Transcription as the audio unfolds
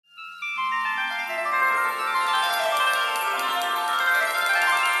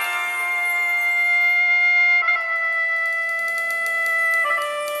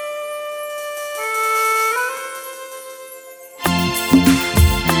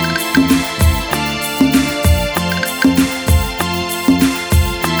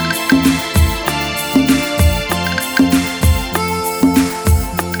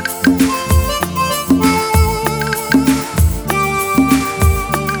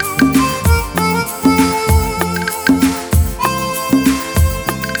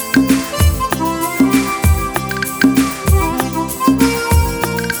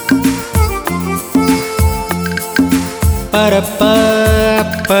Parappa,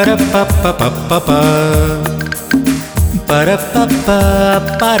 parappa,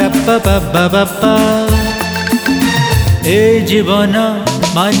 parappa, parappa, parappa. ए जीवन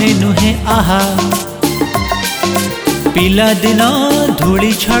माने नुहे आहा पिला दिन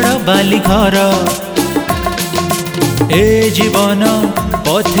धूली छड़ बाली घर ए जीवन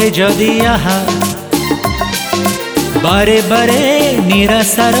पथे जदि आहा बारे बारे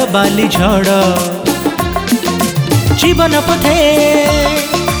निराशार बाली झड़ जीवन पथे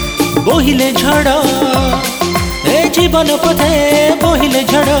बोहिले झड़ ए जीवन पथे बोहिले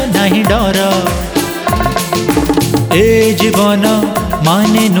झड़ नहीं डर ए जीवन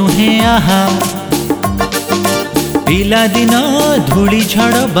माने नुहे आहा पिला दिन धूली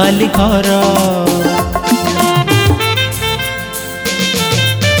झड़ बाली घर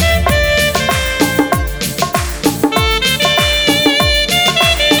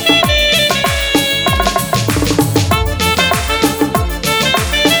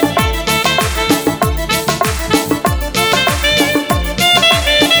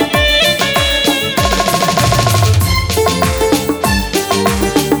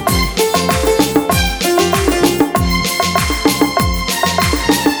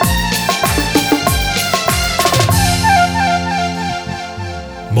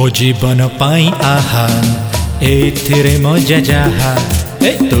मो जीवन पाई आहा एथिरे मजा जाहा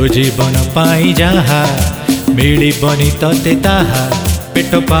ए तो जीवन पाई जाहा मिली बनी तते ताहा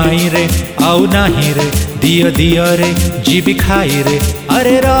पेट पाई रे आउ नाही रे दियो दियो रे जीवी खाई रे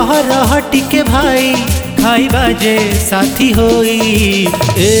अरे रह रह टिके भाई खाई बाजे साथी होई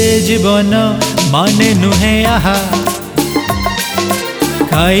ए जीवन माने नुहे आहा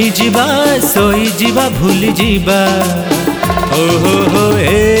खाई जीवा सोई जीवा भूली जीवा ओहो हो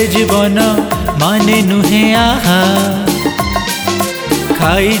ए जीवन माने नुहे आहा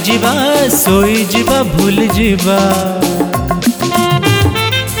खाई जीवा सोई जीवा भूल जीवा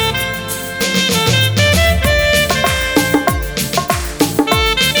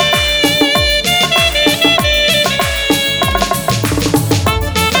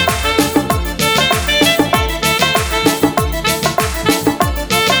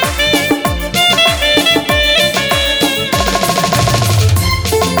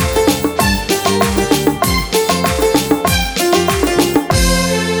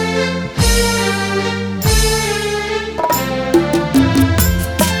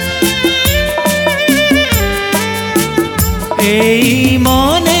এই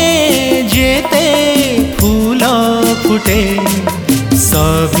মনে যেতে ফুল ফুটে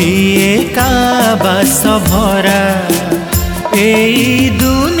সভি একা বাস ভরা এই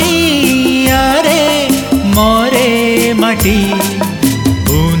দুনিয়ারে মরে মাটি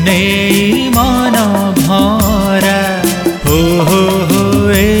পুনে মন ভরা হো হো হো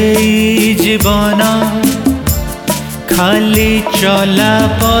এই জীবন খালি চলা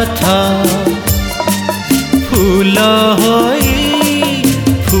পথ फूल होई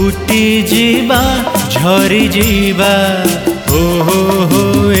फुटी जीवा झरी जीवा हो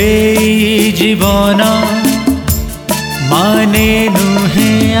ए जीवन माने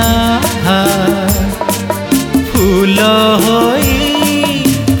नुहे आहा फूल होई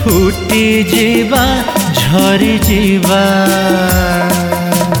फुटी जीवा झरी जीवा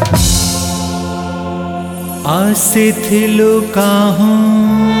आसिथिलु काहूं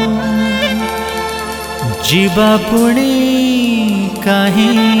जीवा पुणी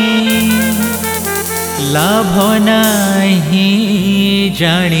कहीं लाभ नहीं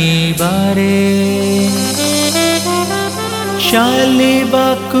जानिबारे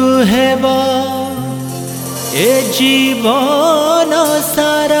चलिबाकु हेबा ए जीवन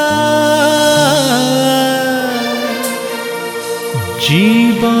सारा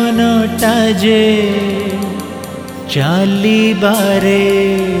जीवन टाजे चलिबारे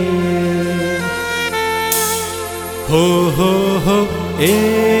हो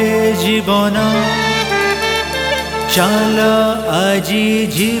ए जीवन चल आजी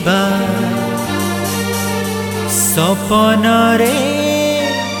जीवा सपन रे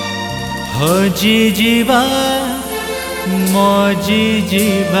हजी जीवा मजी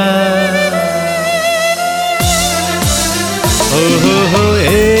जीवा हो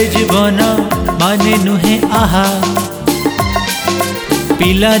ए जीवन माने नुहे आहा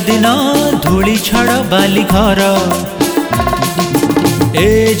पिला दिन धूली छड़ बाली घर ए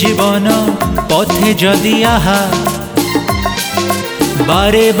जीवन पथे जदि आहा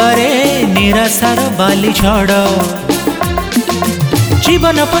बारे बारे निराशार बाली झड़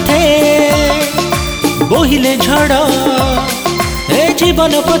जीवन पथे बोहिले झड़ ए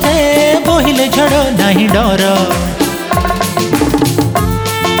जीवन पथे बोहिले झड़ नहीं डर